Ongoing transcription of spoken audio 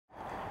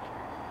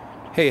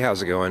Hey,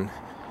 how's it going?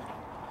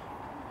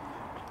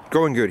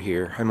 Going good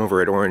here. I'm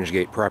over at Orange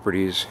Gate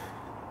Properties.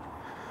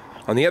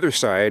 On the other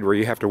side, where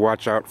you have to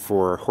watch out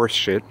for horse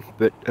shit,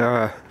 but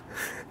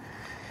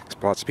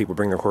lots of people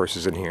bring their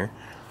horses in here.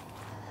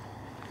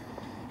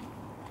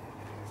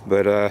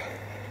 But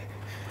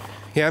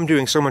yeah, I'm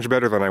doing so much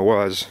better than I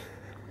was.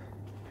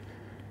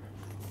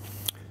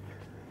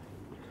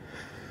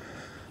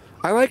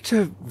 I like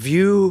to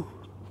view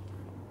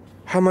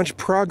how much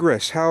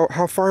progress,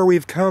 how far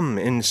we've come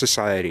in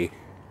society.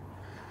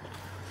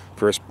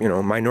 For us,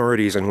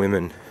 minorities and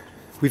women.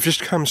 We've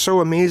just come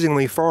so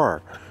amazingly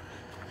far.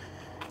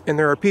 And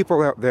there are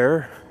people out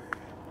there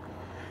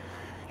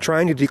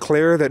trying to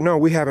declare that no,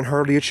 we haven't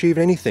hardly achieved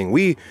anything.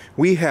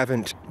 We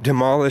haven't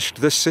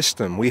demolished the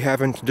system. We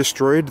haven't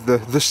destroyed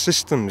the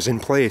systems in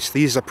place,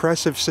 these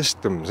oppressive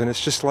systems. And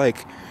it's just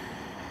like,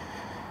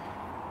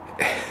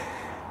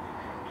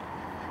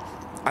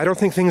 I don't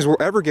think things will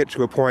ever get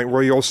to a point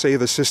where you'll say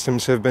the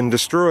systems have been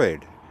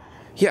destroyed.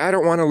 Yeah, I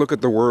don't want to look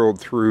at the world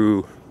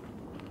through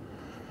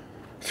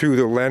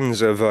the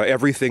lens of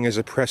everything is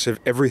oppressive,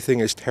 everything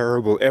is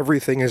terrible,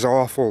 everything is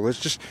awful. It's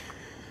just,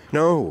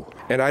 no.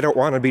 And I don't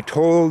want to be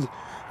told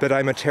that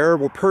I'm a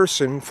terrible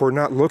person for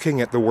not looking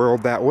at the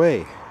world that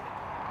way.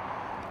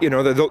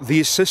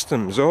 These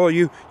systems, oh,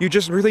 you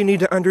just really need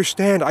to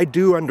understand. I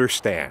do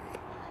understand.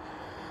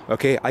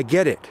 Okay, I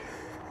get it.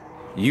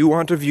 You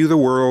want to view the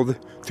world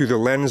through the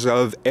lens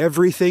of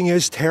everything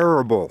is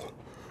terrible.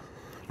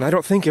 And I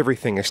don't think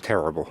everything is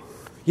terrible.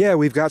 Yeah,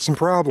 we've got some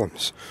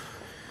problems.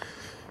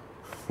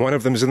 One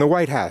of them's in the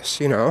White House,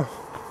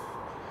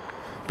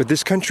 But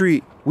this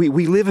country, we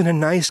live in a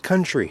nice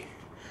country.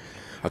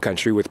 A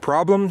country with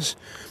problems,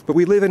 but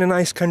we live in a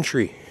nice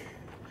country.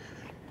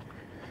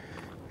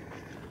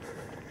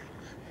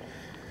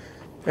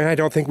 And I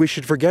don't think we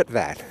should forget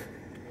that.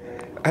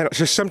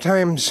 Just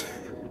sometimes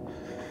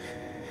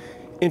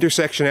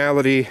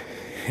intersectionality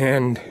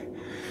and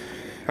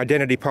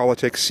identity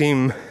politics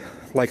seem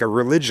like a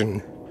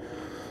religion.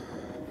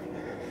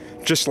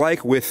 Just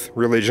like with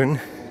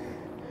religion,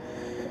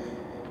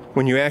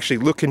 when you actually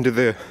look into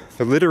the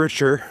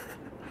literature,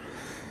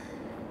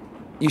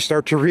 you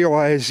start to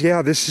realize,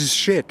 yeah, this is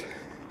shit.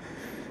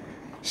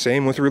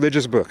 Same with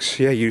religious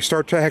books. Yeah, you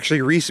start to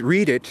actually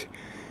read it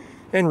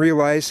and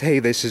realize, hey,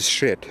 this is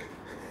shit.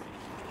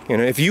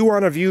 If you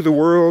want to view the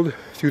world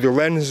through the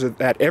lens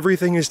that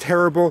everything is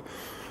terrible,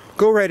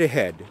 go right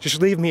ahead.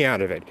 Just leave me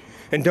out of it.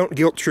 And don't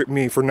guilt trip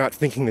me for not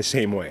thinking the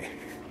same way.